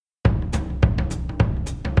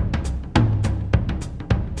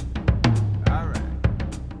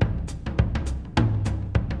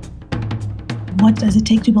What does it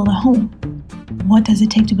take to build a home? What does it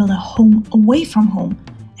take to build a home away from home?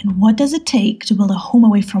 And what does it take to build a home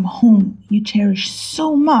away from home you cherish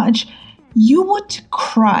so much you would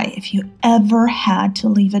cry if you ever had to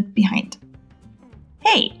leave it behind?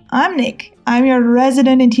 Hey, I'm Nick. I'm your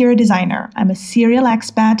resident interior designer. I'm a serial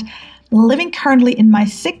expat living currently in my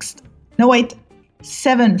seventh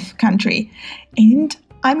country. And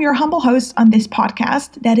I'm your humble host on this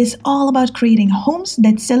podcast that is all about creating homes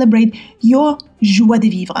that celebrate your joie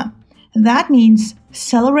de vivre. That means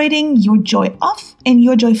celebrating your joy of and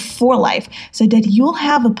your joy for life so that you'll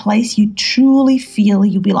have a place you truly feel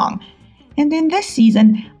you belong. And in this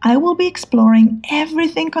season, I will be exploring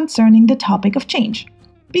everything concerning the topic of change.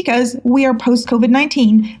 Because we are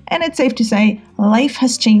post-COVID-19, and it's safe to say life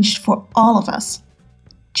has changed for all of us.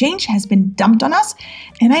 Change has been dumped on us,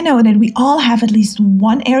 and I know that we all have at least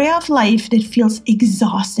one area of life that feels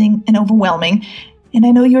exhausting and overwhelming. And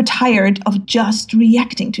I know you're tired of just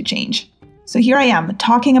reacting to change. So here I am,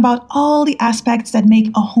 talking about all the aspects that make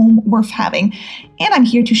a home worth having. And I'm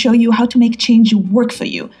here to show you how to make change work for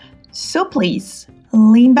you. So please,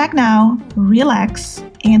 lean back now, relax,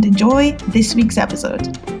 and enjoy this week's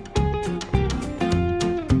episode.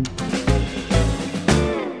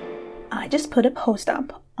 I just put a post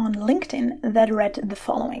up on LinkedIn that read the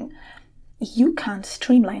following. You can't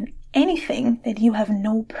streamline anything that you have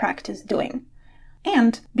no practice doing.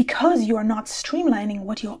 And because you are not streamlining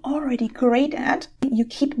what you're already great at, you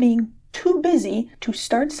keep being too busy to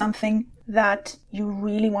start something that you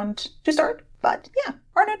really want to start, but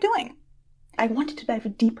are not doing. I wanted to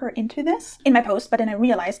dive deeper into this in my post, but then I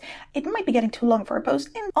realized it might be getting too long for a post,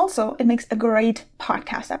 and also it makes a great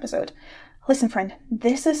podcast episode. Listen, friend,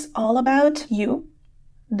 this is all about you,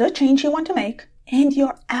 the change you want to make, and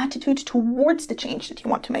your attitude towards the change that you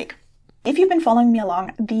want to make. If you've been following me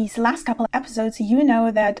along these last couple of episodes, you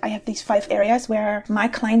know that I have these 5 areas where my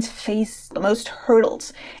clients face the most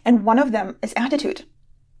hurdles, and one of them is attitude.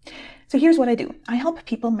 So here's what I do. I help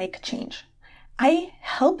people make change. I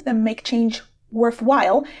help them make change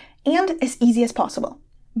worthwhile and as easy as possible.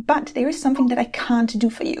 But there is something that I can't do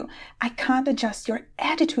for you. I can't adjust your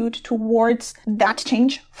attitude towards that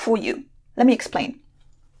change for you. Let me explain.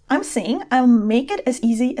 I'm saying I'll make it as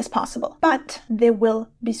easy as possible, but there will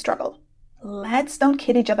be struggle. Let's don't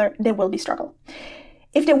kid each other, there will be struggle.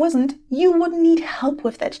 If there wasn't, you wouldn't need help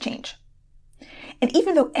with that change. And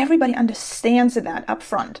even though everybody understands that up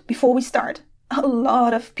front before we start, a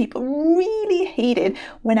lot of people really hate it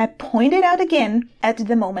when I point it out again at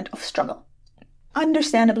the moment of struggle.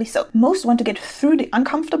 Understandably so. Most want to get through the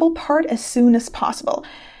uncomfortable part as soon as possible.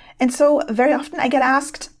 And so very often I get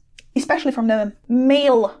asked, especially from the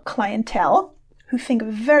male clientele, who think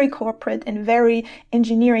very corporate and very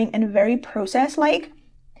engineering and very process-like,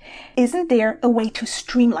 isn't there a way to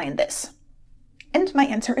streamline this? And my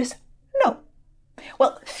answer is no.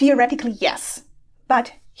 Well, theoretically, yes.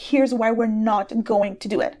 But here's why we're not going to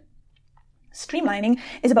do it. Streamlining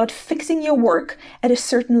is about fixing your work at a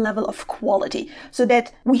certain level of quality so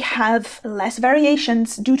that we have less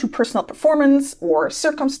variations due to personal performance or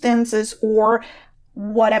circumstances or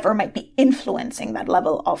whatever might be influencing that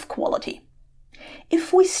level of quality.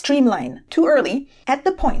 If we streamline too early, at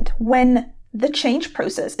the point when the change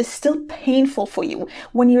process is still painful for you,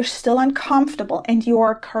 when you're still uncomfortable and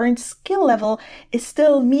your current skill level is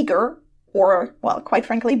still meager or, well, quite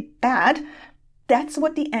frankly, bad, that's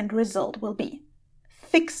what the end result will be.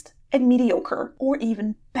 Fixed and mediocre or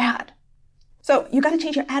even bad. So you got to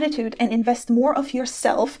change your attitude and invest more of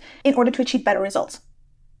yourself in order to achieve better results.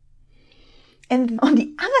 And on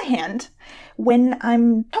the other hand, when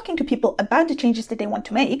I'm talking to people about the changes that they want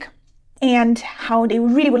to make and how they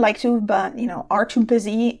really would like to, but, are too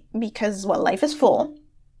busy because, life is full,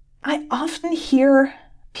 I often hear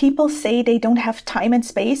people say they don't have time and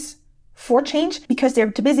space for change because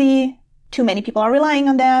they're too busy, too many people are relying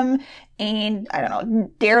on them, and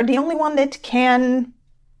they're the only one that can,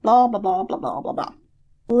 blah, blah, blah, blah, blah, blah, blah.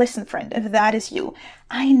 Listen, friend, if that is you,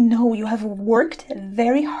 I know you have worked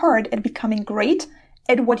very hard at becoming great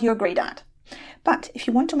at what you're great at. But if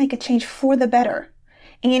you want to make a change for the better,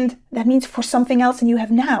 and that means for something else than you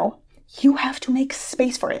have now, you have to make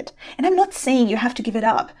space for it. And I'm not saying you have to give it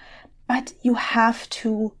up, but you have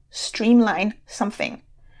to streamline something.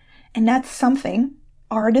 And that something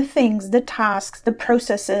are the things, the tasks, the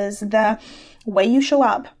processes, the way you show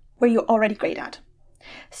up where you're already great at.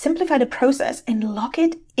 Simplify the process and lock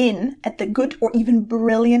it in at the good or even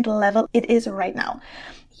brilliant level it is right now.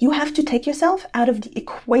 You have to take yourself out of the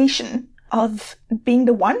equation of being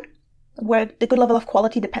the one where the good level of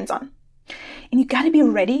quality depends on. And you gotta be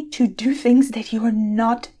ready to do things that you are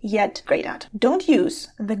not yet great at. Don't use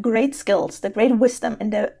the great skills, the great wisdom,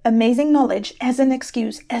 and the amazing knowledge as an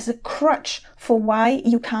excuse, as a crutch for why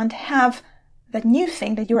you can't have that new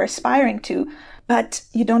thing that you're aspiring to, but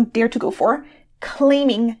you don't dare to go for,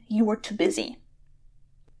 claiming you were too busy.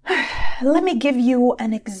 Let me give you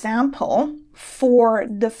an example for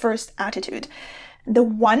the first attitude. The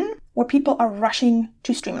one where people are rushing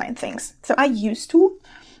to streamline things. So I used to,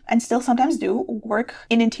 and still sometimes do, work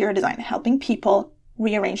in interior design, helping people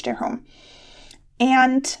rearrange their home.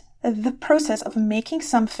 And the process of making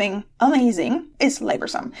something amazing is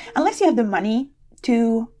laborsome. Unless you have the money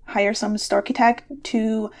to hire some architect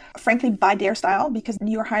to frankly buy their style because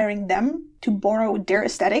you're hiring them to borrow their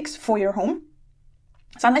aesthetics for your home.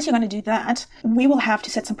 So unless you're going to do that, we will have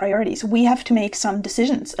to set some priorities. We have to make some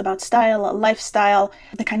decisions about style, lifestyle,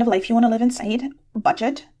 the kind of life you want to live inside,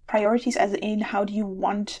 budget, priorities as in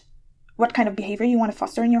what kind of behavior you want to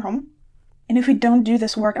foster in your home. And if we don't do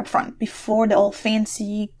this work up front, before the all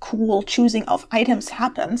fancy, cool choosing of items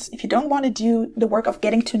happens, if you don't want to do the work of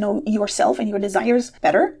getting to know yourself and your desires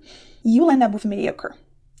better, you'll end up with mediocre.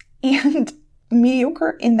 And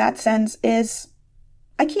mediocre in that sense is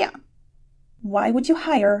IKEA. Why would you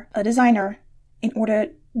hire a designer in order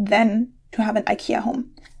then to have an IKEA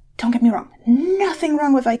home? Don't get me wrong. Nothing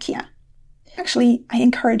wrong with IKEA. Actually, I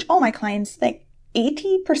encourage all my clients,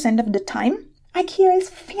 80% of the time, IKEA is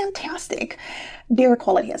fantastic. Their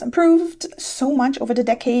quality has improved so much over the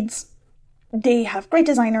decades. They have great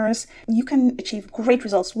designers. You can achieve great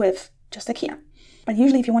results with just IKEA. But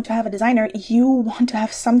usually if you want to have a designer, you want to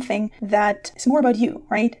have something that is more about you,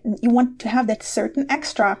 right? You want to have that certain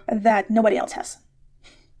extra that nobody else has.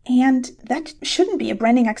 And that shouldn't be a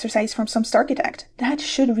branding exercise from some architect. That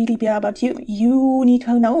should really be about you. You need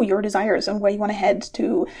to know your desires and where you want to head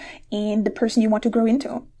to and the person you want to grow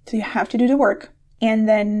into. So you have to do the work. And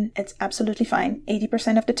then it's absolutely fine.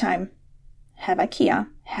 80% of the time, have IKEA,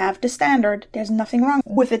 have the standard. There's nothing wrong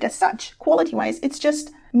with it as such. Quality-wise, it's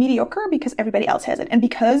just mediocre because everybody else has it. And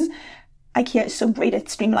because IKEA is so great at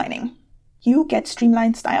streamlining, you get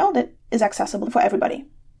streamlined style that is accessible for everybody.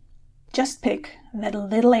 Just pick that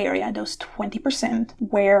little area, those 20%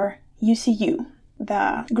 where you see you,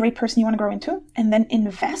 the great person you want to grow into, and then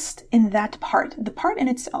invest in that part. The part in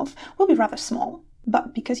itself will be rather small,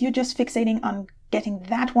 but because you're just fixating on getting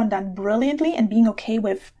that one done brilliantly and being okay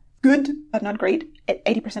with good but not great at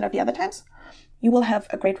 80% of the other times, you will have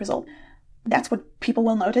a great result. That's what people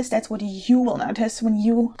will notice. That's what you will notice when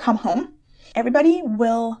you come home. Everybody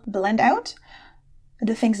will blend out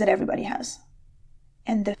the things that everybody has.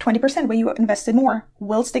 And the 20% where you invested more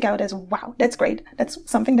will stick out as, wow, that's great. That's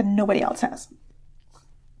something that nobody else has.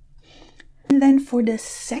 And then for the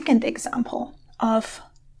second example of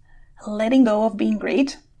letting go of being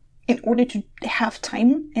great in order to have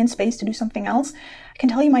time and space to do something else, I can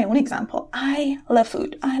tell you my own example. I love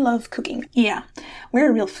food. I love cooking. Yeah, we're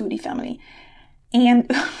a real foodie family.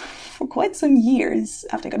 And for quite some years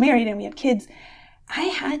after I got married and we had kids, I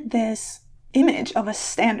had this image of a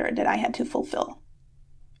standard that I had to fulfill.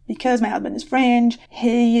 Because my husband is French,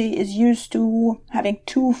 he is used to having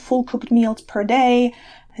 2 full cooked meals per day.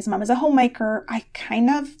 His mom is a homemaker. I kind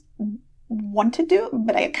of wanted to,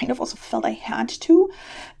 but I kind of also felt I had to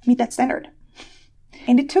meet that standard.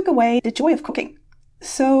 And it took away the joy of cooking.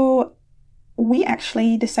 So we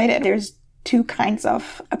actually decided there's 2 kinds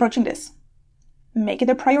of approaching this. Make it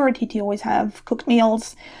a priority to always have cooked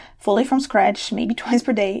meals fully from scratch, maybe twice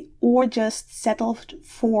per day, or just settle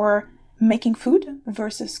for making food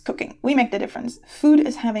versus cooking. We make the difference. Food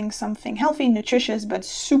is having something healthy, nutritious, but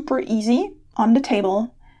super easy on the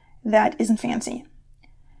table that isn't fancy.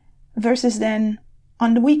 Versus then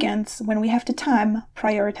on the weekends, when we have the time,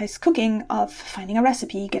 prioritize cooking of finding a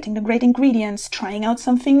recipe, getting the great ingredients, trying out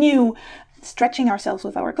something new, stretching ourselves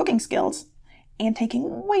with our cooking skills, and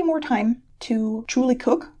taking way more time to truly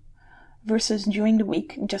cook versus during the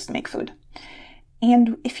week just make food.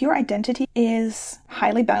 And if your identity is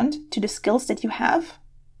highly bound to the skills that you have,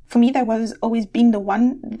 for me, that was always being the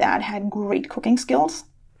one that had great cooking skills.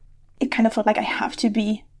 It kind of felt like I have to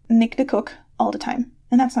be Nick the cook all the time.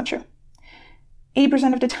 And that's not true.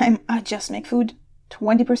 80% of the time, I just make food.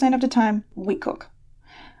 20% of the time, we cook.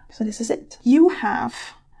 So this is it. You have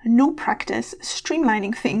no practice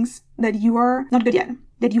streamlining things that you are not good at,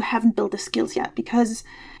 that you haven't built the skills yet, because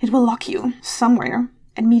it will lock you somewhere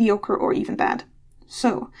at mediocre or even bad.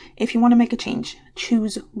 So if you want to make a change,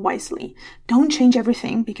 choose wisely. Don't change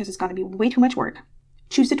everything because it's going to be way too much work.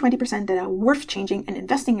 Choose the 20% that are worth changing and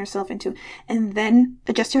investing yourself into, and then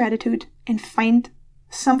adjust your attitude and find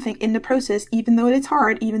something in the process, even though it's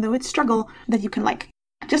hard, even though it's struggle, that you can like.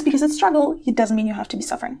 Just because it's struggle, it doesn't mean you have to be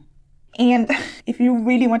suffering. And if you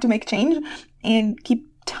really want to make change and keep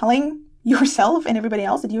telling yourself and everybody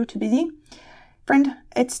else that you're too busy, friend,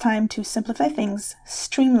 it's time to simplify things,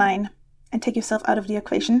 streamline, and take yourself out of the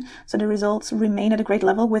equation so the results remain at a great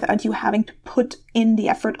level without you having to put in the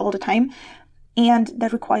effort all the time. And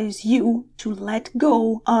that requires you to let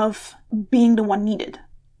go of being the one needed.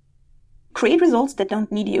 Create results that don't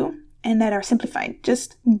need you and that are simplified.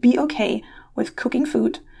 Just be okay with cooking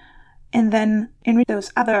food and then in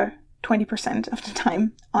those other 20% of the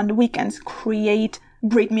time on the weekends, create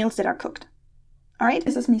great meals that are cooked. All right,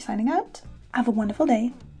 this is me signing out. Have a wonderful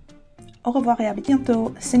day. Au revoir et à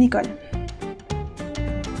bientôt. C'est Nicole.